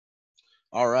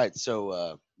All right, so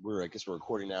I guess we're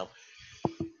recording now.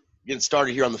 Getting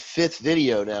started here on the fifth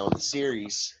video now in the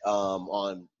series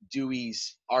on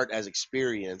Dewey's art as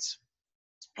experience.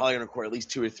 Probably gonna record at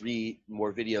least 2 or 3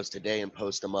 more videos today and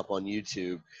post them up on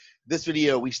YouTube. This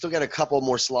video, we still got a couple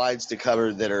more slides to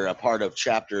cover that are a part of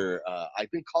chapter.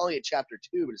 I've been calling it chapter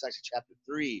 2, but it's actually chapter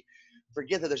 3.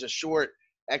 Forget that there's a short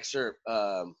excerpt.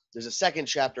 There's a second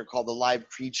chapter called "The Live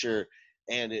Creature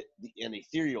and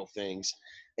Ethereal Things."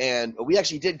 And we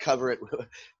actually did cover it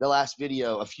the last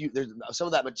video. There's some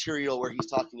of that material where he's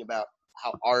talking about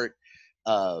how art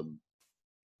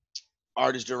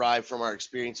is derived from our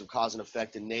experience of cause and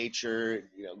effect in nature.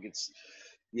 Gets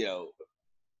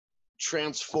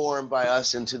transformed by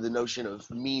us into the notion of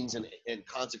means and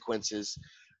consequences.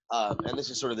 And this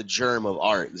is sort of the germ of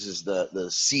art. This is the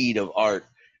seed of art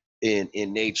in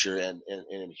nature and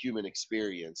in human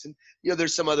experience. And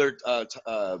there's some other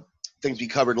things we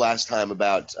covered last time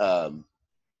about the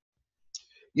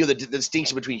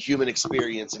distinction between human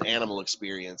experience and animal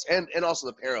experience, and also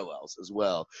the parallels as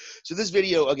well. So this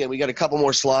video, again, we got a couple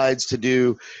more slides to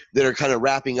do that are kind of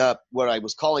wrapping up what I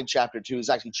was calling chapter 2. Is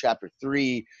actually chapter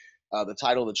 3. The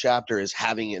title of the chapter is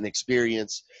 "Having an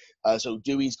Experience." So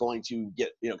Dewey's going to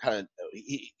get,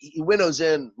 he winnows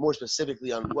in more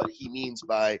specifically on what he means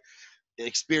by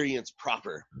experience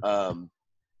proper.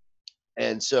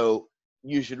 And so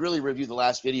you should really review the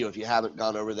last video if you haven't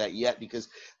gone over that yet, because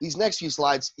these next few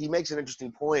slides, he makes an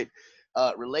interesting point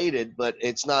related, but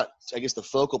it's not, I guess, the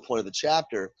focal point of the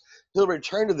chapter. He'll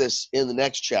return to this in the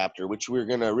next chapter, which we're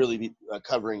going to really be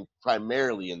covering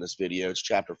primarily in this video. It's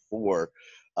chapter 4.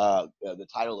 The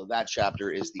title of that chapter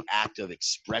is "The Act of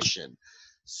Expression."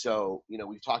 So,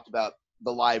 we've talked about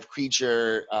the live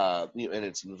creature and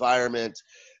its environment,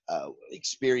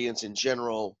 experience in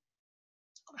general,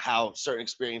 how certain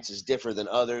experiences differ than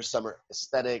others. Some are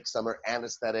aesthetic, some are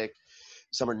anesthetic,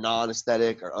 some are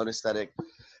non-aesthetic or unesthetic.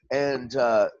 And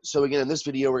so again, in this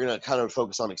video, we're going to kind of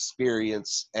focus on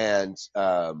experience and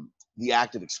the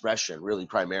act of expression, really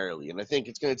primarily. And I think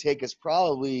it's going to take us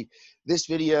probably this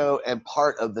video and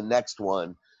part of the next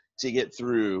one to get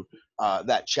through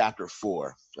that chapter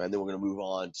 4. And then we're going to move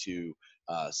on to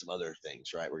some other things,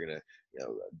 right? We're going to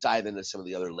dive into some of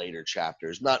the other later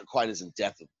chapters, not quite as in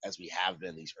depth as we have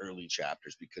been these early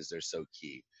chapters because they're so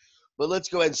key. But let's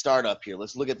go ahead and start up here.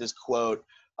 Let's look at this quote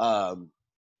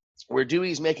where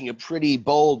Dewey's making a pretty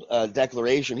bold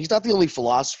declaration. He's not the only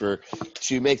philosopher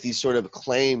to make these sort of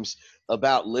claims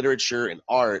about literature and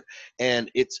art and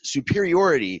its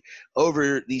superiority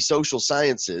over the social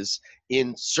sciences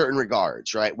in certain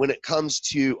regards, right? When it comes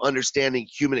to understanding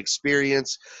human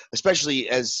experience, especially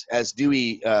as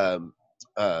Dewey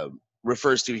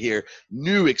refers to here,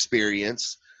 new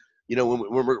experience.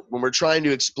 When we're trying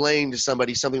to explain to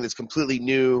somebody something that's completely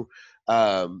new,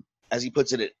 as he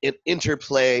puts it, an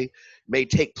interplay may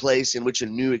take place in which a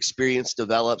new experience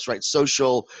develops, right?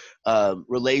 Social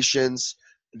relations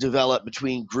develop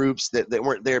between groups that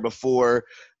weren't there before,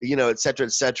 et cetera,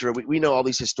 et cetera. We know all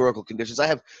these historical conditions. I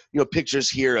have, pictures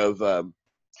here of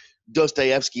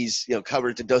Dostoevsky's,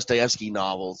 cover to Dostoevsky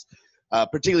novels,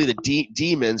 particularly the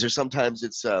demons, or sometimes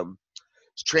it's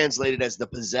translated as the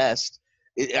possessed.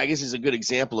 I guess is a good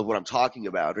example of what I'm talking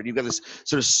about. Or you've got this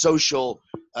sort of social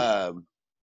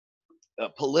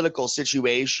political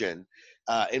situation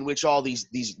in which all these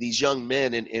young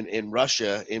men in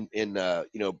Russia, in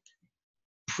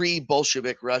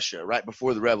pre-Bolshevik Russia, right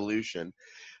before the revolution,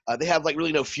 they have like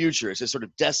really no future. It's this sort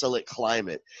of desolate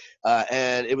climate,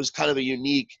 and it was kind of a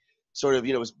unique sort of,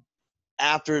 it was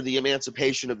after the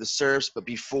emancipation of the serfs, but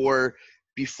before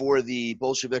the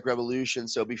Bolshevik Revolution,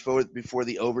 so before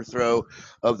the overthrow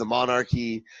of the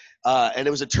monarchy, and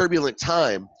it was a turbulent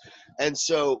time. And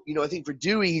so, I think for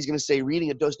Dewey, he's going to say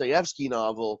reading a Dostoevsky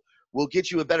novel will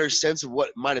get you a better sense of what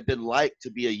it might have been like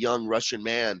to be a young Russian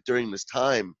man during this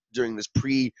time, during this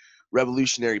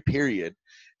pre-revolutionary period,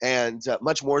 and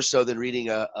much more so than reading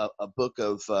a book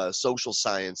of social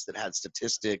science that had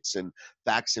statistics and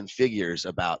facts and figures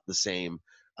about the same,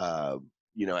 I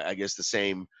guess the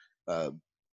same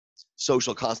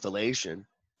social constellation.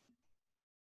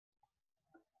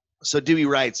 So Dewey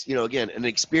writes, again, an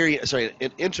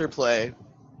interplay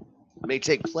may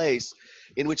take place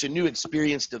in which a new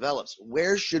experience develops.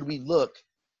 Where should we look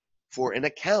for an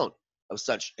account of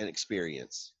such an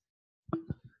experience?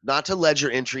 Not to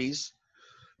ledger entries,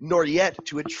 nor yet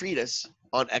to a treatise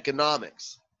on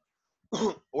economics,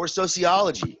 or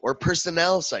sociology, or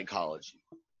personnel psychology,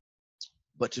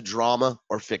 but to drama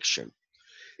or fiction.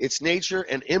 Its nature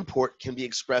and import can be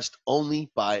expressed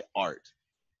only by art,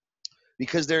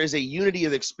 because there is a unity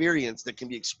of experience that can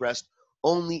be expressed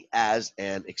only as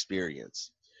an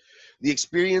experience. The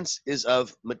experience is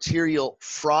of material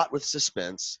fraught with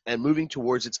suspense and moving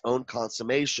towards its own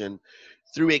consummation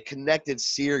through a connected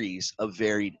series of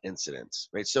varied incidents,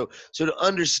 right? So to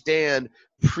understand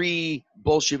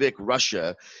pre-Bolshevik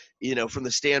Russia, from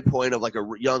the standpoint of like a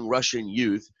young Russian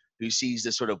youth who sees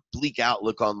this sort of bleak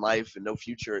outlook on life and no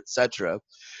future, etc.,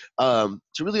 to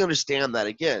really understand that,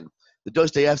 again, the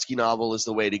Dostoevsky novel is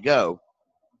the way to go.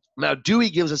 Now, Dewey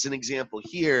gives us an example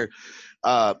here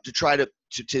to try to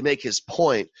make his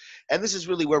point, and this is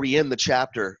really where we end the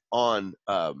chapter on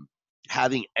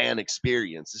having an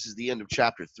experience. This is the end of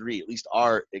chapter 3, at least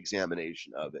our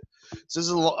examination of it. So this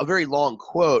is a very long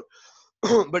quote,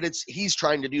 but he's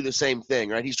trying to do the same thing,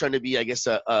 right? He's trying to be, I guess,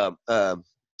 a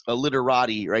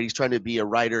literati, right? He's trying to be a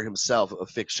writer himself of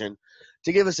fiction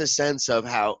to give us a sense of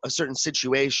how a certain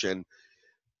situation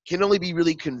can only be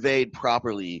really conveyed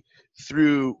properly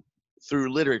through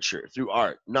literature, through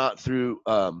art, not through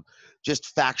just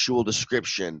factual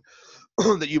description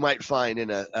that you might find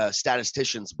in a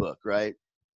statistician's book, right?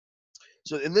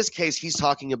 So in this case, he's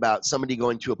talking about somebody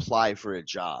going to apply for a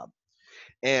job.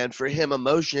 And for him,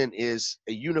 emotion is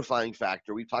a unifying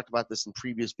factor. We've talked about this in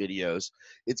previous videos.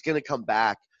 It's going to come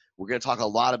back. We're going to talk a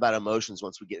lot about emotions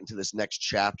once we get into this next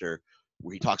chapter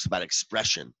where he talks about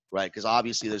expression, right? Because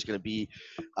obviously there's going to be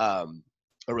a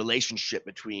relationship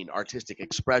between artistic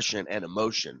expression and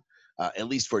emotion. At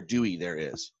least for Dewey, there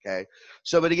is. Okay.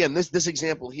 So, but again, this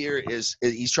example here is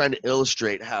he's trying to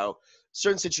illustrate how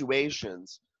certain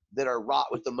situations that are wrought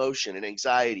with emotion and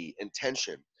anxiety and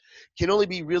tension can only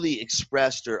be really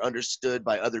expressed or understood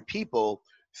by other people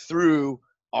through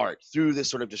art, through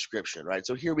this sort of description, right?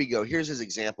 So here we go. Here's his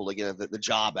example again of the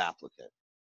job applicant.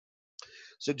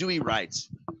 So Dewey writes,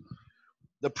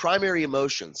 the primary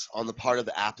emotions on the part of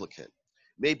the applicant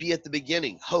may be at the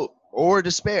beginning hope or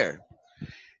despair,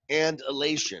 and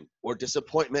elation or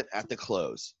disappointment at the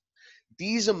close.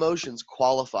 These emotions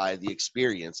qualify the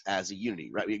experience as a unity,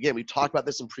 right? Again, we talked about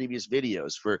this in previous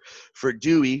videos. For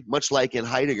Dewey, much like in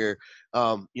Heidegger,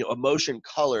 emotion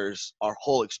colors our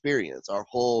whole experience, our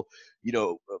whole,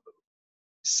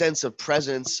 sense of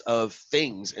presence of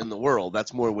things in the world.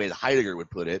 That's more the way that Heidegger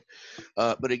would put it.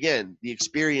 But again, the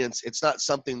experience, it's not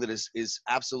something that is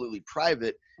absolutely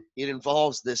private. It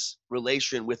involves this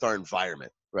relation with our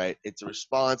environment, right? It's a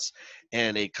response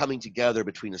and a coming together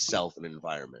between a self and an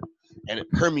environment, and it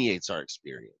permeates our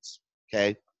experience.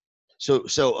 Okay,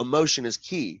 so emotion is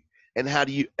key. And how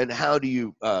do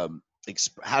you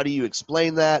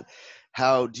explain that?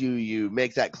 How do you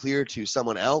make that clear to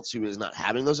someone else who is not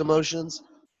having those emotions?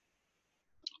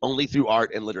 Only through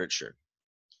art and literature,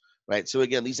 right? So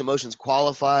again, these emotions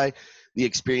qualify the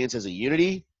experience as a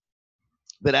unity,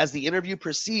 but as the interview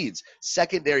proceeds,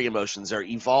 secondary emotions are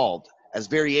evolved as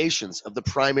variations of the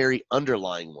primary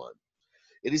underlying one.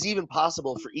 It is even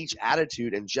possible for each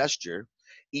attitude and gesture,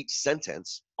 each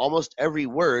sentence, almost every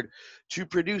word, to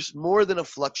produce more than a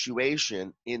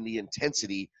fluctuation in the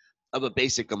intensity of a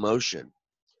basic emotion.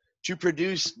 To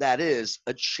produce, that is,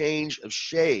 a change of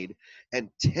shade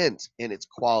and tint in its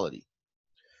quality.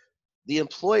 The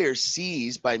employer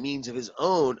sees, by means of his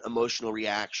own emotional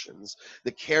reactions,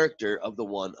 the character of the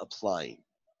one applying.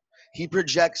 He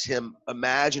projects him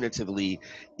imaginatively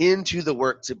into the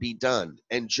work to be done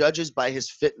and judges by his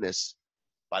fitness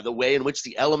by the way in which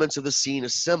the elements of the scene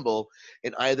assemble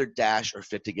and either dash or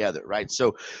fit together, right?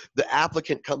 So the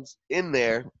applicant comes in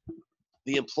there,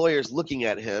 the employer's looking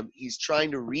at him, he's trying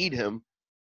to read him,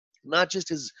 not just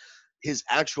his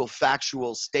actual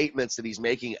factual statements that he's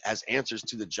making as answers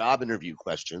to the job interview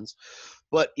questions,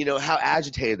 but how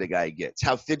agitated the guy gets,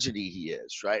 how fidgety he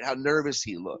is, right? How nervous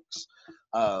he looks,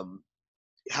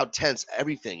 how tense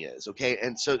everything is. Okay,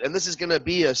 and this is going to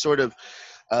be a sort of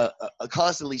a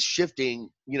constantly shifting,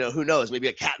 who knows, maybe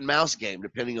a cat and mouse game,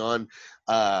 depending on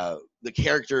the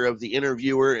character of the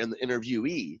interviewer and the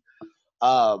interviewee.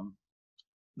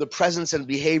 The presence and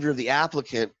behavior of the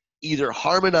applicant either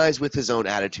harmonize with his own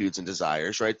attitudes and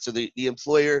desires, right? So the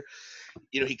employer,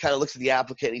 he kind of looks at the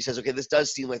applicant and he says, okay, this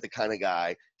does seem like the kind of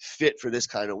guy fit for this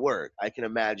kind of work. I can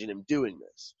imagine him doing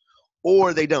this.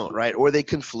 Or they don't, right? Or they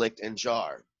conflict and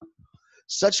jar.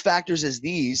 Such factors as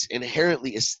these,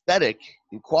 inherently aesthetic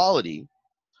in quality,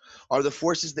 are the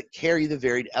forces that carry the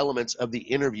varied elements of the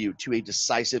interview to a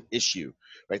decisive issue,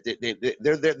 right?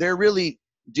 They're really,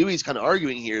 Dewey's kind of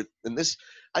arguing here, and this,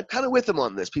 I'm kind of with him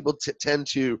on this. People tend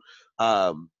to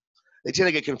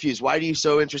get confused. Why are you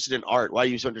so interested in art? Why are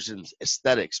you so interested in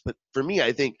aesthetics? But for me,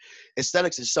 I think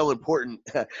aesthetics is so important,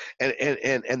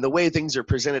 and the way things are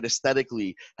presented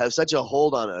aesthetically have such a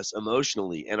hold on us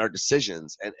emotionally and our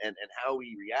decisions and how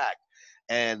we react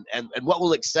and what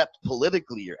we'll accept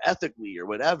politically or ethically or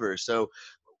whatever. So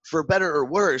for better or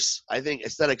worse, I think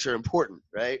aesthetics are important,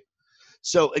 right?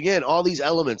 So again, all these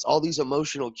elements, all these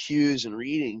emotional cues and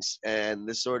readings, and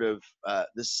this sort of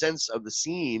the sense of the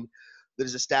scene that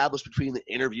is established between the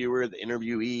interviewer, the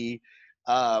interviewee,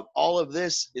 all of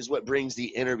this is what brings the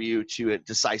interview to a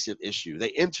decisive issue. They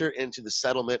enter into the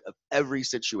settlement of every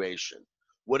situation,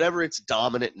 whatever its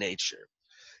dominant nature,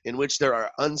 in which there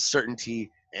are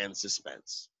uncertainty and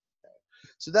suspense.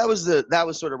 So that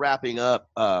was sort of wrapping up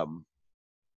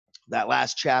that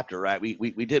last chapter, right?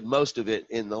 We did most of it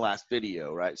in the last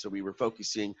video, right? So we were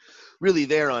focusing really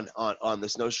there on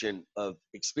this notion of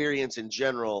experience in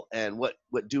general, and what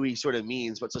Dewey sort of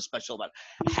means, what's so special about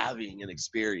having an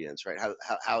experience, right?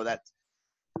 How that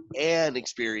an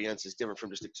experience is different from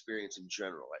just experience in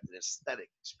general, right? An aesthetic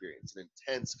experience, an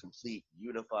intense, complete,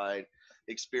 unified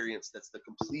experience that's the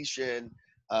completion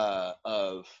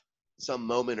of some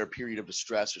moment or period of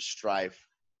distress or strife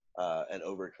and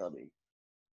overcoming.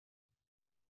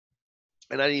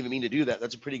 And I didn't even mean to do that.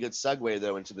 That's a pretty good segue,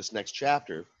 though, into this next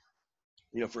chapter.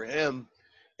 You know, for him,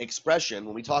 expression,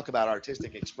 when we talk about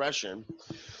artistic expression,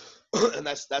 and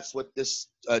that's what this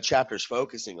chapter is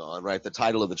focusing on, right? The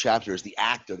title of the chapter is The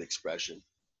Act of Expression.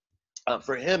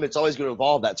 For him, it's always going to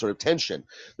involve that sort of tension.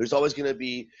 There's always going to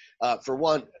be, for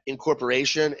one,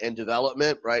 incorporation and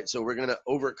development, right? So we're going to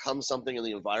overcome something in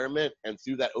the environment, and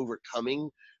through that overcoming,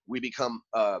 we become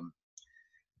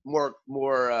more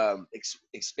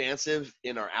expansive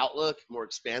in our outlook, more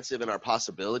expansive in our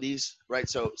possibilities, right?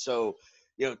 So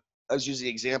you know, I was using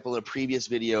the example in a previous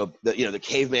video, the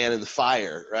caveman and the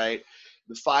fire, right?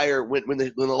 The fire, when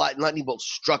the lightning bolt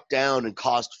struck down and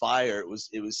caused fire, it was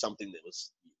something that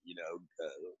was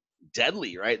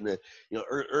deadly, right? And the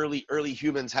early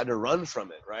humans had to run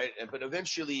from it, right? But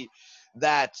eventually,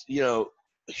 that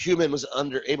human was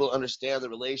able to understand the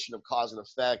relation of cause and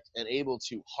effect, and able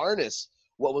to harness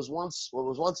what was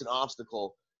once an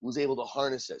obstacle, was able to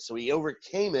harness it. So he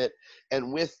overcame it,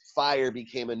 and with fire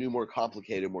became a new, more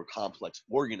complicated, more complex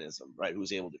organism, right? Who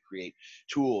was able to create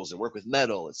tools and work with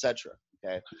metal, etc.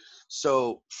 Okay,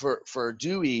 so for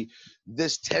Dewey,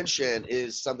 this tension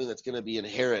is something that's going to be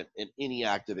inherent in any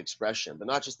act of expression, but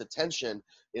not just the tension.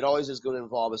 It always is going to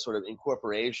involve a sort of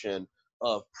incorporation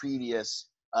of previous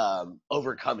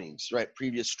overcomings, right?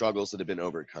 Previous struggles that have been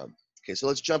overcome. Okay, so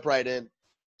let's jump right in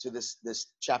to this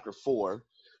chapter 4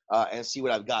 and see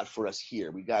what I've got for us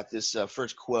here. We got this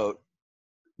first quote.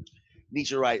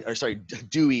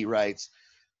 Dewey writes,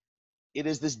 "It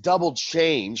is this double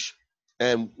change,"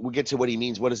 and we'll get to what he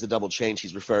means. What is the double change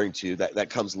he's referring to?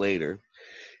 That comes later.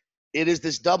 "It is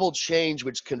this double change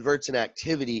which converts an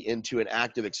activity into an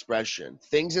act of expression.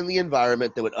 Things in the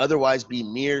environment that would otherwise be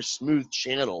mere smooth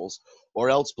channels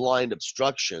or else blind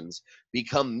obstructions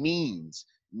become means,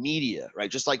 media,"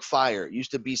 right? Just like fire. It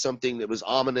used to be something that was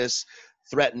ominous,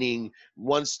 threatening.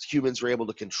 Once humans were able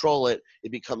to control it,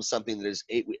 it becomes something that is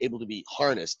able to be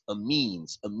harnessed, a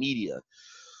means, a media.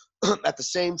 At the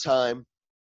same time,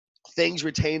 things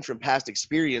retained from past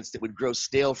experience that would grow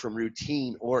stale from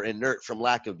routine or inert from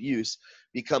lack of use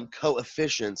become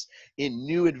coefficients in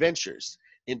new adventures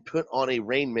and put on a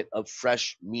raiment of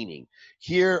fresh meaning.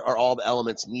 Here are all the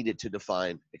elements needed to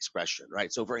define expression,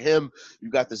 right? So for him,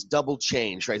 you've got this double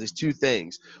change, right? There's two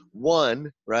things.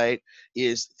 One, right,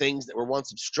 is things that were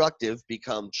once obstructive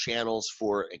become channels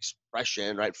for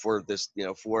expression, right? For this,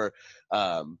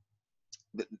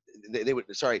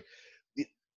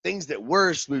 things that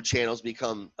were smooth channels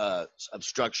become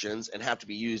obstructions and have to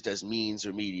be used as means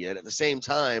or media. And at the same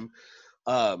time,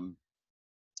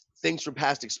 things from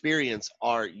past experience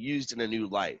are used in a new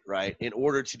light, right? In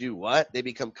order to do what? They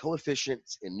become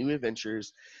coefficients in new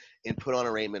adventures and put on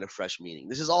a raiment of fresh meaning.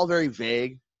 This is all very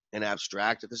vague and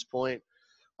abstract at this point,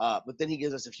 but then he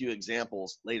gives us a few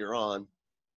examples later on,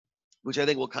 which I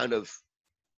think will kind of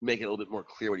make it a little bit more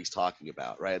clear what he's talking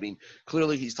about, right? I mean,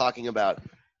 clearly he's talking about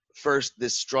first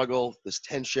this struggle, this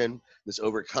tension, this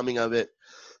overcoming of it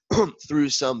through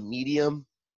some medium,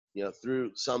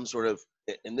 through some sort of,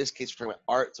 in this case, we're talking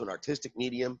about art, so an artistic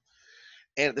medium.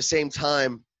 And at the same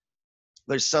time,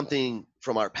 there's something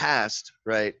from our past,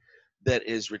 right, that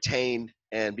is retained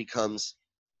and becomes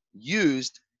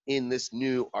used in this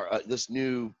new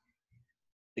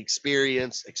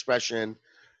experience, expression,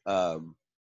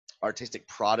 artistic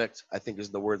product, I think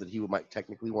is the word that he might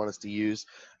technically want us to use.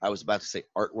 I was about to say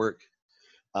artwork,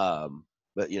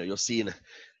 but you'll see in a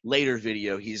later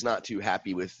video he's not too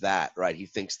happy with that, right? He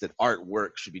thinks that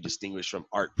artwork should be distinguished from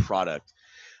art product.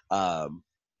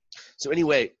 So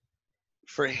anyway,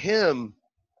 for him,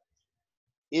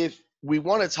 if we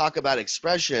want to talk about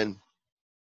expression,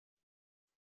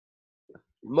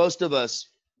 most of us,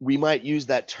 we might use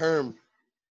that term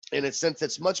in a sense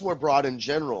that's much more broad and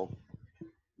general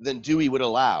than Dewey would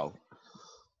allow.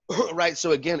 Right?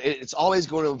 So again, it's always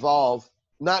going to involve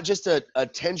not just a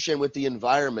tension with the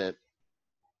environment,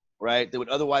 right, that would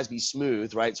otherwise be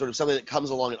smooth, right? Sort of something that comes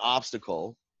along, an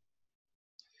obstacle,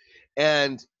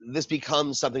 and this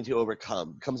becomes something to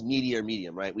overcome, becomes media or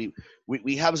medium, right?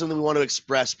 We have something we want to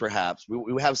express, perhaps.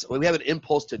 We have an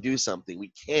impulse to do something.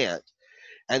 We can't,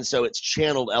 and so it's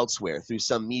channeled elsewhere through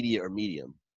some media or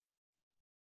medium.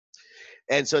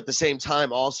 And so at the same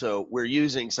time, also, we're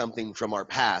using something from our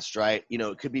past, right? You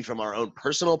know, it could be from our own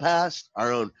personal past,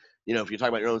 our own, you know, if you're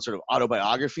talking about your own sort of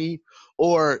autobiography,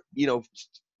 or, you know,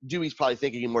 Dewey's probably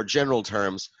thinking in more general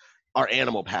terms, our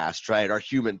animal past, right? Our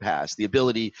human past, the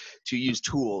ability to use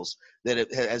tools that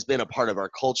has been a part of our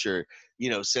culture, you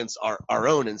know, since our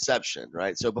own inception,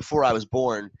 right? So before I was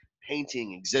born,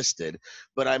 painting existed,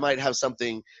 but I might have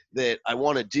something that I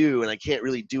want to do and I can't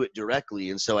really do it directly.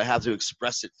 And so I have to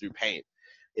express it through paint,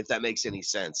 if that makes any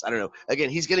sense. I don't know. Again,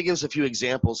 he's going to give us a few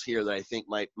examples here that I think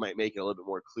might make it a little bit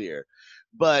more clear.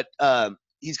 But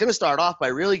he's going to start off by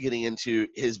really getting into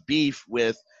his beef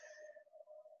with,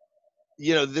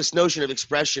 you know, this notion of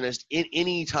expressionist. In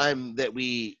any time that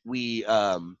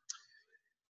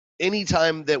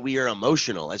anytime that we are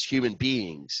emotional as human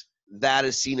beings, that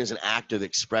is seen as an act of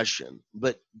expression.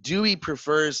 But Dewey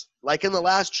prefers, like in the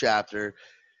last chapter,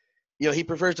 you know, he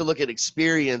prefers to look at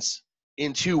experience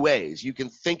in two ways. You can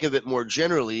think of it more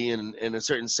generally, in a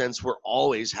certain sense, we're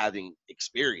always having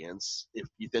experience, if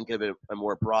you think of it in a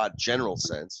more broad, general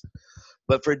sense.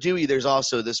 But for Dewey, there's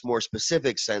also this more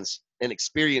specific sense, and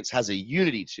experience has a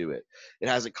unity to it. It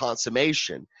has a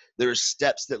consummation. There are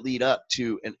steps that lead up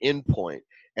to an endpoint,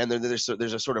 and then there's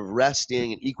a sort of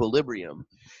resting and equilibrium.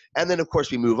 And then, of course,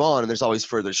 we move on, and there's always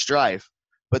further strife.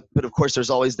 But of course, there's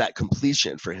always that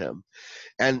completion for him.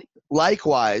 And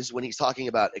likewise, when he's talking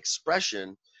about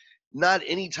expression, not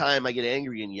any time I get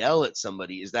angry and yell at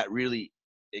somebody is that really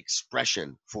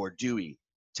expression for Dewey,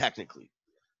 technically.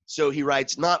 So he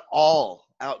writes, not all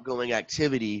outgoing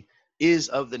activity is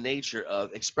of the nature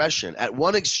of expression. At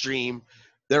one extreme,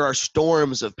 there are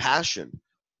storms of passion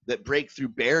that break through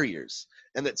barriers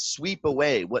and that sweep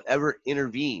away whatever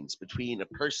intervenes between a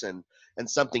person and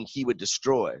something he would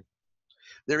destroy.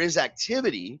 There is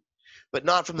activity, but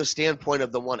not from the standpoint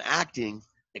of the one acting,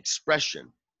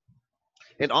 expression.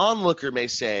 An onlooker may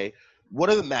say,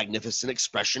 what a magnificent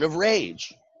expression of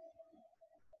rage.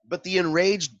 But the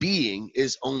enraged being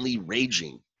is only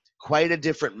raging, quite a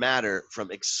different matter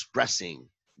from expressing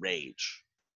rage.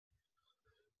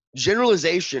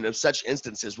 Generalization of such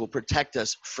instances will protect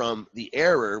us from the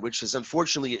error which has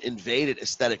unfortunately invaded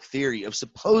aesthetic theory of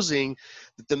supposing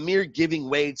that the mere giving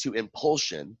way to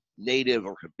impulsion, native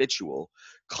or habitual,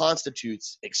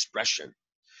 constitutes expression.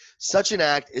 Such an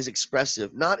act is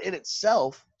expressive not in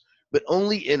itself, but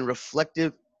only in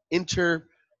reflective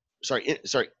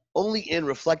only in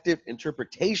reflective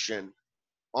interpretation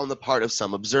on the part of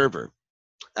some observer,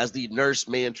 as the nurse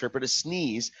may interpret a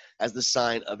sneeze as the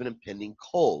sign of an impending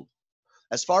cold.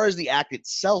 As far as the act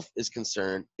itself is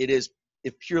concerned, it is,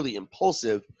 if purely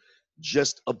impulsive,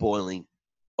 just a boiling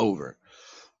over.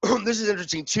 This is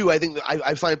interesting too. I think that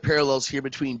I find parallels here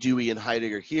between Dewey and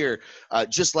Heidegger here.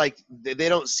 Just like they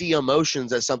don't see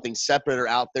emotions as something separate or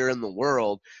out there in the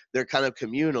world, they're kind of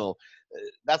communal.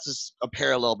 That's a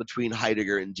parallel between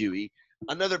Heidegger and Dewey.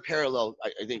 Another parallel,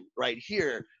 I think, right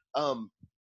here,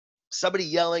 somebody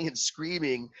yelling and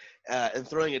screaming and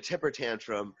throwing a temper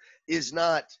tantrum is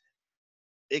not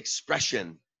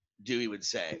expression, Dewey would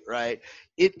say, right?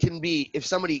 It can be, if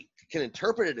somebody can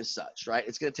interpret it as such, right?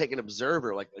 It's going to take an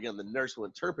observer, like, again, the nurse will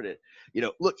interpret it. You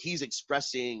know, look, he's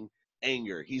expressing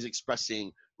anger, he's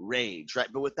expressing rage, right?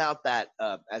 But without that,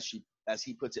 as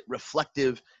he puts it,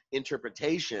 reflective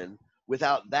interpretation,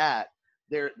 without that,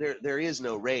 there is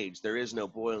no rage, there is no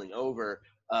boiling over,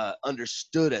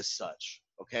 understood as such.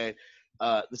 Okay,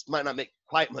 this might not make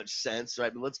quite much sense,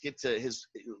 right? But let's get to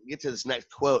this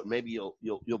next quote, and maybe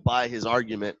you'll buy his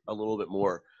argument a little bit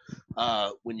more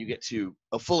when you get to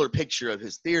a fuller picture of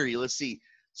his theory. Let's see.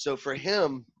 So for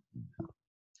him,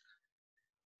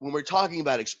 when we're talking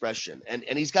about expression, and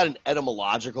he's got an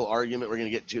etymological argument we're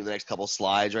going to get to in the next couple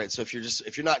slides, right? So if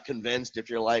you're not convinced, if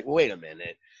you're like, well, wait a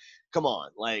minute, come on,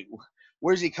 like,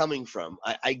 where's he coming from?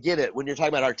 I get it. When you're talking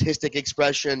about artistic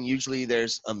expression, usually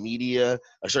there's a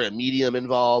medium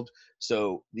involved.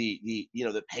 So the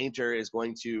painter is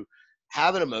going to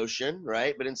have an emotion,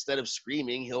 right? But instead of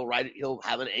screaming, he'll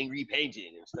have an angry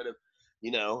painting. Instead of,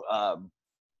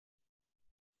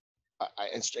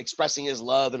 expressing his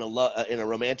love in a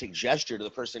romantic gesture to the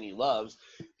person he loves,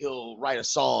 he'll write a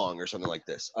song or something like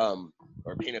this,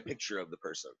 or paint a picture of the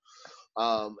person.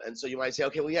 And so you might say,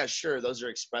 okay, well, yeah, sure, those are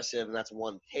expressive, and that's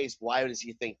one case. Why does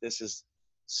he think this is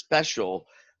special?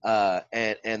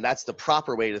 And that's the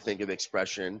proper way to think of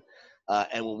expression.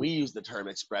 And when we use the term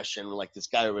expression, like this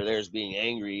guy over there is being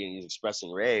angry and he's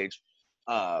expressing rage,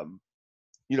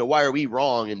 why are we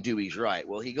wrong and Dewey's right?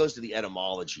 Well, he goes to the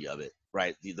etymology of it,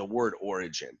 right? The word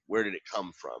origin. Where did it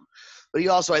come from? But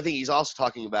I think he's also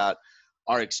talking about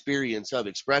our experience of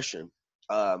expression.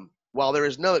 While there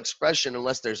is no expression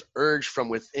unless there's urge from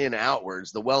within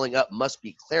outwards, the welling up must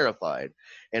be clarified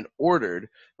and ordered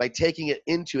by taking it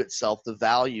into itself the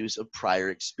values of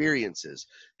prior experiences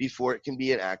before it can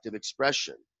be an active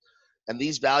expression. And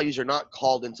these values are not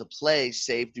called into play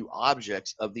save through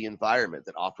objects of the environment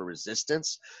that offer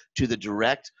resistance to the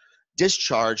direct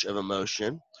discharge of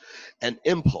emotion and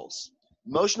impulse.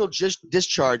 Emotional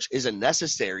discharge is a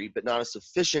necessary but not a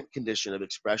sufficient condition of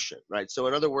expression, right? So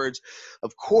in other words,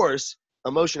 of course,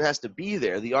 emotion has to be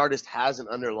there. The artist has an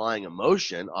underlying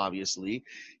emotion, obviously.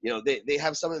 They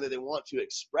have something that they want to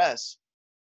express,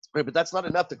 right? But that's not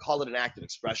enough to call it an active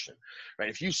expression, right?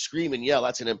 If you scream and yell,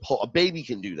 that's an impulse. A baby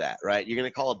can do that, right? You're going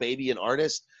to call a baby an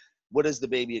artist? What is the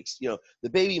baby? The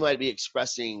baby might be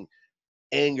expressing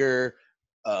anger,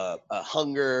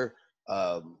 hunger,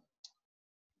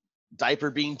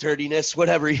 diaper being turdiness,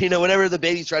 whatever, whatever the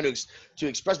baby's trying to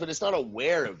express, but it's not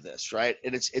aware of this, right?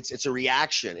 And it's a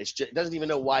reaction. It doesn't even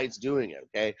know why it's doing it.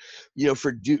 Okay.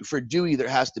 For Dewey, there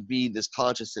has to be this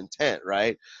conscious intent,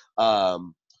 right?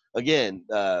 Again,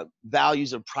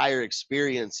 values of prior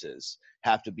experiences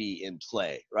have to be in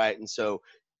play, right? And so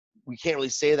we can't really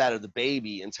say that of the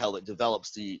baby until it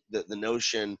develops the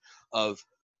notion of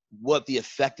what the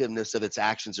effectiveness of its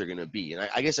actions are going to be. And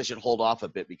I guess I should hold off a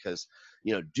bit because,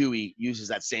 Dewey uses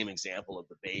that same example of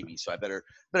the baby. So I better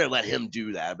let him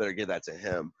do that. I better give that to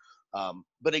him.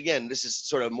 But again, this is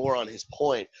sort of more on his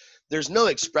point. There's no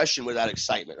expression without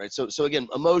excitement, right? So again,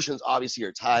 emotions obviously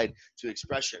are tied to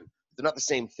expression. They're not the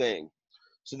same thing.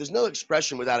 So there's no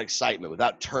expression without excitement,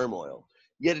 without turmoil.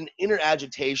 Yet an inner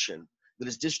agitation that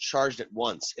is discharged at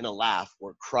once in a laugh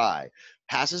or cry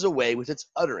passes away with its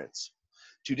utterance.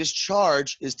 To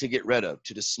discharge is to get rid of,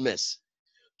 to dismiss.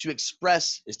 To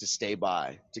express is to stay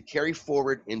by, to carry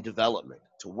forward in development,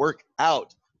 to work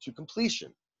out to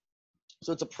completion.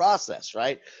 So it's a process,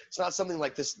 right? It's not something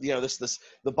like this,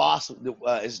 the boss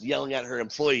is yelling at her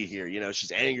employee here.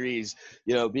 She's angry, he's,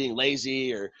 being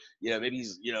lazy, or, maybe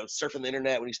he's, surfing the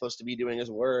internet when he's supposed to be doing his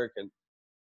work. And,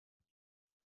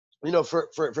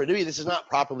 for Dewey, this is not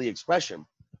properly expression.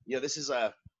 This is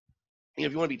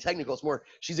if you want to be technical, it's more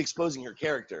she's exposing her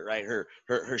character, right?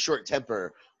 Her short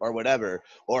temper or whatever,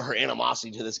 or her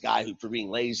animosity to this guy for being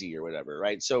lazy or whatever,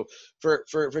 right? So for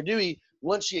Dewey,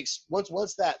 once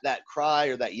that cry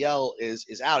or that yell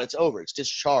is out, it's over, it's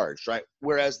discharged, right?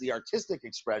 Whereas the artistic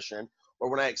expression,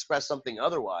 or when I express something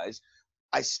otherwise,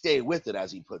 I stay with it,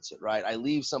 as he puts it, right? I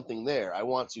leave something there. I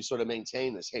want to sort of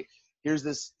maintain this. Hey, here's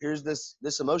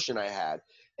this emotion I had,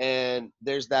 and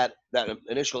there's that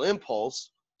initial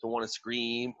impulse to want to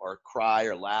scream or cry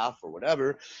or laugh or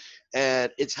whatever,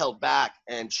 and it's held back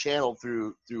and channeled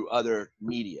through other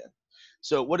media.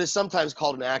 So what is sometimes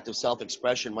called an act of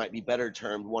self-expression might be better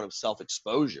termed one of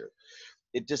self-exposure.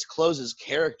 It discloses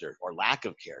character or lack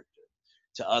of character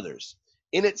to others.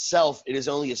 In itself, it is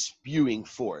only a spewing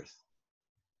forth.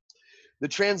 The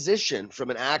transition from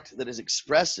an act that is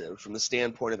expressive from the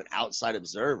standpoint of an outside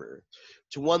observer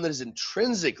to one that is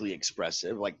intrinsically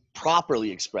expressive, like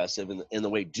properly expressive in the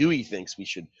way Dewey thinks we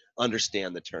should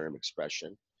understand the term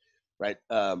expression, right,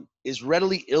 is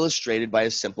readily illustrated by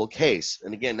a simple case.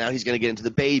 And again, now he's going to get into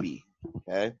the baby,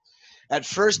 okay? At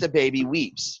first, a baby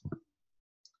weeps,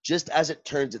 just as it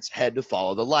turns its head to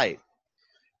follow the light.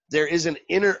 There is an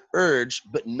inner urge,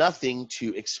 but nothing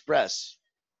to express.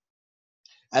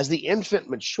 As the infant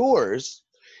matures,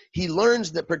 he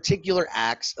learns that particular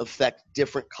acts affect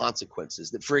different consequences.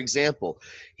 That, for example,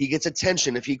 he gets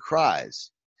attention if he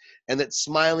cries, and that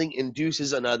smiling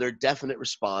induces another definite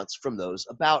response from those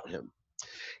about him.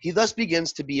 He thus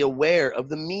begins to be aware of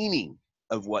the meaning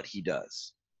of what he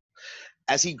does.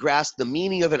 As he grasps the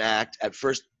meaning of an act at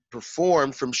first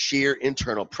performed from sheer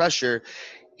internal pressure,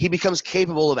 he becomes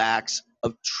capable of acts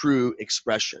of true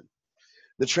expression.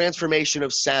 The transformation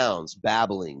of sounds,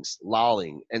 babblings,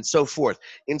 lolling, and so forth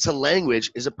into language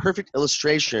is a perfect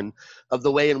illustration of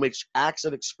the way in which acts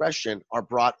of expression are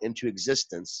brought into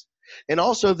existence, and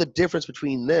also the difference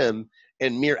between them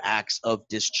and mere acts of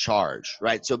discharge,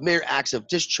 right? So mere acts of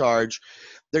discharge,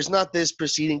 there's not this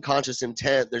preceding conscious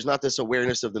intent. There's not this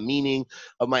awareness of the meaning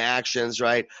of my actions,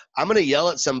 right? I'm going to yell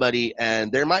at somebody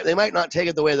and they might not take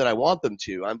it the way that I want them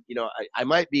to. I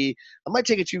might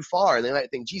take it too far. And they might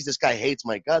think, geez, this guy hates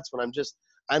my guts when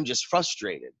I'm just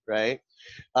frustrated, right?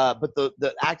 But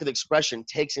the active expression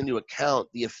takes into account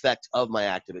the effect of my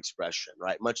active expression,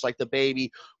 right? Much like the baby,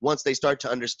 once they start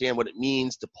to understand what it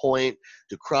means to point,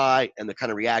 to cry, and the kind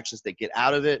of reactions they get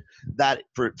out of it, that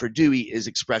for Dewey is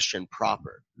expression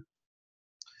proper.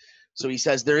 So he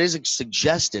says there is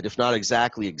suggested, if not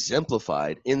exactly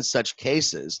exemplified, in such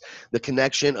cases, the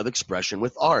connection of expression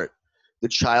with art. The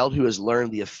child who has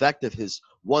learned the effect of his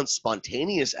once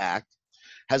spontaneous act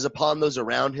has upon those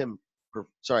around him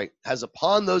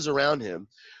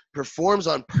performs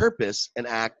on purpose an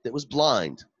act that was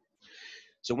blind.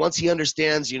 So once he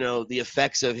understands, the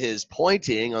effects of his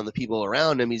pointing on the people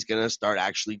around him, he's going to start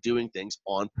actually doing things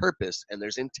on purpose, and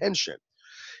there's intention.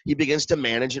 He begins to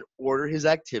manage and order his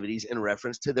activities in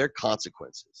reference to their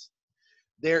consequences.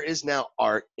 There is now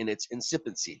art in its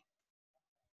incipiency.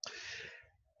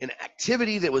 An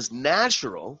activity that was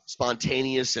natural,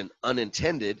 spontaneous, and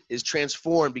unintended is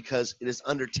transformed because it is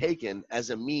undertaken as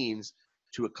a means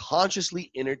to a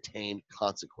consciously entertained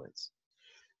consequence.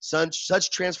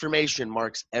 Such transformation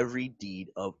marks every deed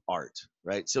of art,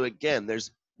 right? So again,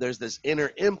 there's this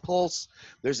inner impulse,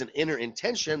 there's an inner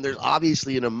intention, there's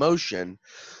obviously an emotion,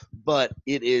 but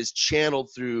it is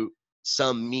channeled through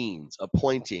some means, a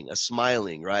pointing, a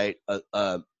smiling, right?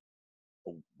 A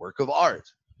work of art.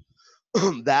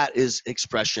 That is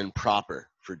expression proper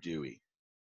for Dewey.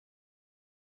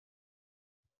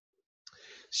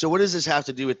 So what does this have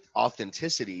to do with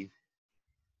authenticity?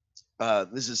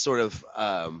 This is sort of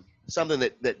something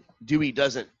that Dewey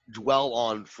doesn't dwell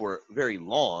on for very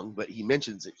long, but he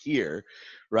mentions it here,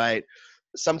 right?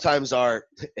 Sometimes our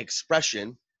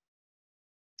expression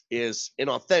is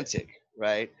inauthentic,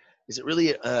 right? Is it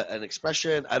really an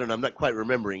expression? I don't know. I'm not quite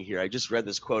remembering here. I just read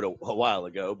this quote a while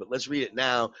ago, but let's read it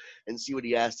now and see what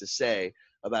he has to say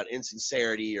about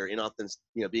insincerity or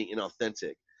being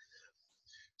inauthentic.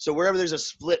 So wherever there's a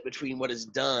split between what is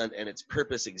done and its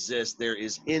purpose exists, there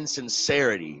is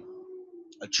insincerity,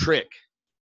 a trick,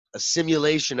 a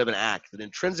simulation of an act that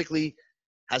intrinsically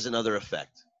has another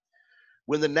effect.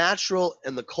 When the natural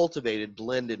and the cultivated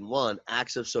blend in one,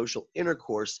 acts of social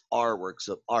intercourse are works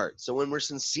of art. So when we're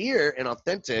sincere and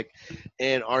authentic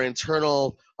and our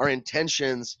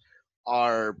intentions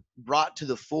are brought to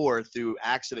the fore through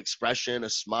acts of expression, a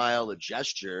smile, a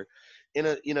gesture,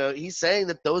 he's saying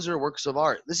that those are works of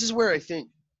art. This is where I think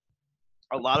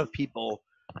a lot of people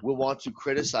will want to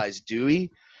criticize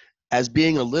Dewey as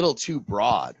being a little too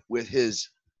broad with his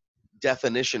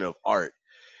definition of art.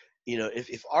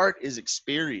 If art is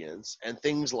experience and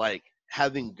things like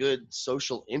having good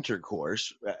social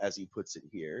intercourse, as he puts it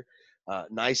here,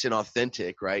 nice and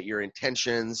authentic, right? Your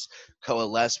intentions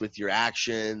coalesce with your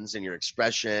actions and your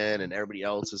expression, and everybody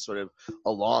else is sort of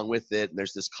along with it, and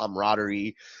there's this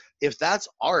camaraderie. If that's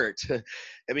art,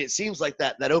 I mean, it seems like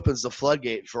that opens the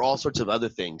floodgate for all sorts of other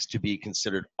things to be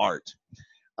considered art.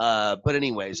 But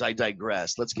anyways, I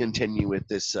digress. Let's continue with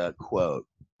this quote.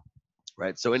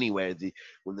 Right. So anyway,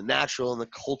 when the natural and the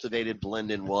cultivated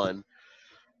blend in one,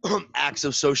 acts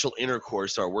of social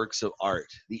intercourse are works of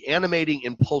art. The animating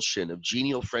impulsion of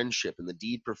genial friendship and the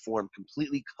deed performed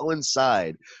completely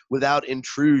coincide without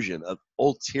intrusion of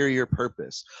ulterior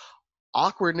purpose.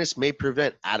 Awkwardness may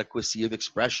prevent adequacy of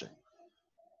expression,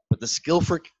 but the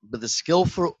skillful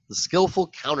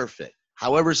counterfeit,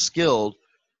 however skilled,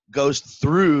 goes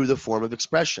through the form of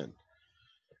expression.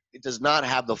 It does not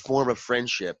have the form of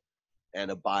friendship and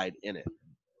abide in it.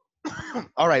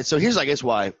 All right, so here's, I guess,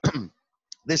 why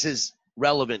this is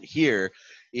relevant here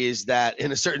is that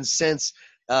in a certain sense,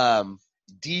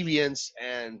 deviance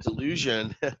and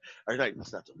delusion, or not,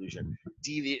 it's not delusion,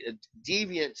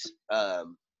 deviant,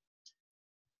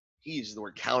 he uses the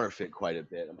word counterfeit quite a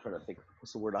bit. I'm trying to think,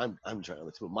 what's the word I'm trying to,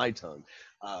 with my tongue.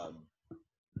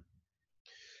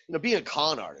 Being a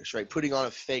con artist, right? Putting on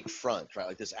a fake front, right?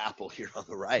 Like this apple here on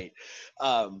the right.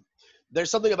 There's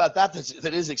something about that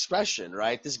that is expression,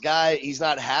 right? This guy, he's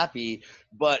not happy,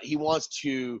 but he wants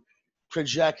to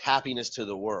project happiness to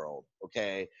the world,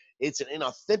 okay? It's an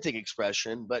inauthentic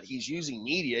expression, but he's using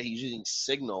media, he's using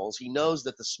signals. He knows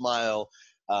that the smile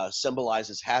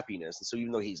symbolizes happiness. And so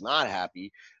even though he's not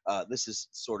happy, this is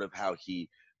sort of how he,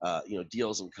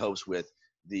 deals and copes with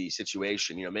the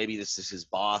situation. Maybe this is his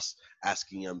boss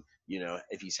asking him,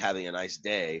 if he's having a nice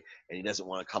day and he doesn't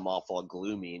want to come off all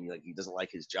gloomy and he doesn't like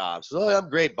his job. So, oh, I'm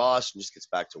great, boss, and just gets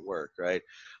back to work, right?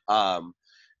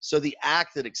 So the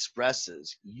act that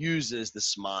expresses uses the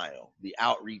smile, the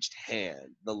outreached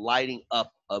hand, the lighting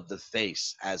up of the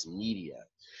face as media.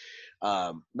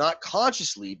 Not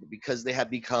consciously, but because they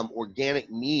have become organic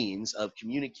means of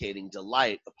communicating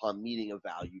delight upon meeting a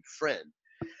valued friend.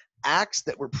 Acts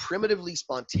that were primitively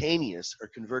spontaneous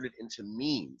are converted into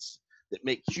means that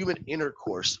make human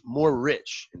intercourse more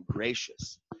rich and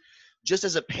gracious. Just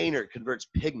as a painter converts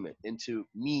pigment into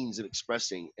means of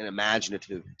expressing an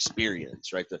imaginative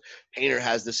experience, right? The painter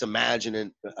has this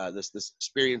this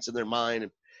experience in their mind,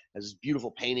 and has this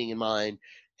beautiful painting in mind,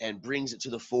 and brings it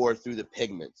to the fore through the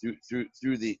pigment,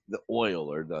 through the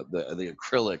oil or the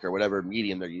acrylic or whatever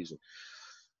medium they're using.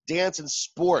 Dance and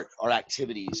sport are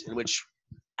activities in which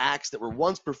acts that were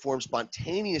once performed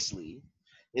spontaneously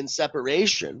in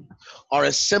separation are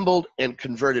assembled and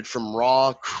converted from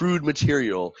raw, crude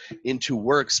material into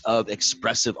works of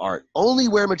expressive art. Only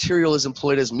where material is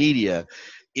employed as media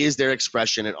is there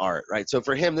expression in art, right? So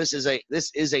for him, this is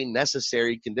a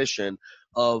necessary condition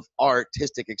of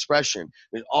artistic expression.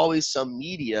 There's always some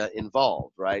media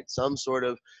involved, right? Some sort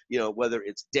of, whether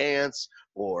it's dance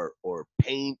or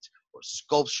paint or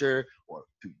sculpture or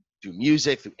through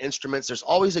music, through instruments, there's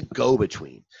always a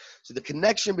go-between. So the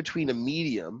connection between a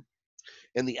medium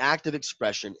and the act of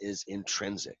expression is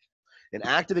intrinsic. An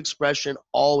act of expression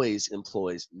always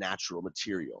employs natural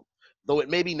material, though it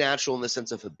may be natural in the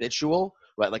sense of habitual,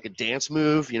 right? Like a dance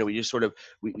move, we just sort of,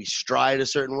 we stride a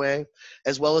certain way,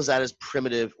 as well as that is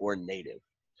primitive or native.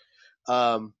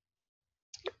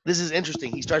 This is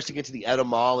interesting. He starts to get to the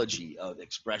etymology of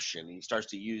expression. He starts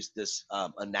to use this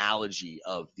analogy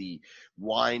of the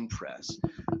wine press.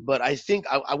 But I think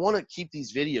I want to keep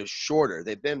these videos shorter.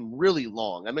 They've been really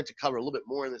long. I meant to cover a little bit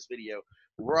more in this video.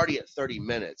 We're already at 30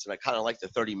 minutes, and I kind of like the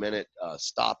 30-minute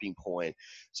stopping point.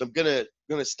 So I'm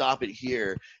gonna stop it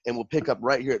here, and we'll pick up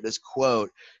right here at this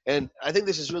quote. And I think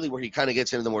this is really where he kind of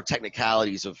gets into the more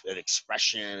technicalities of an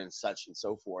expression and such and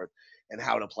so forth, and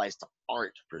how it applies to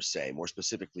art per se, more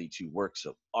specifically to works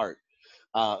of art.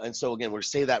 And so again, we'll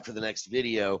save that for the next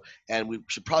video, and we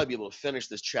should probably be able to finish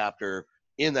this chapter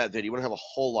in that video. We don't have a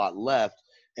whole lot left,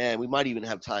 and we might even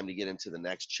have time to get into the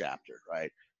next chapter,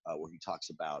 right? Where he talks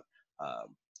about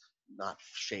not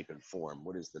shape and form.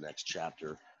 What is the next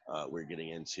chapter we're getting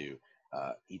into?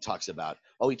 He talks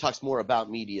more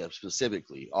about media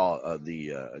specifically, all of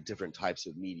the different types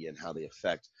of media and how they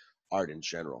affect art in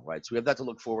general, right? So we have that to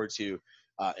look forward to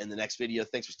in the next video.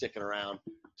 Thanks for sticking around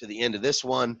to the end of this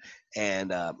one,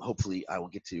 and hopefully I will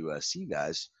get to see you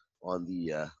guys on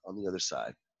the other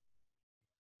side.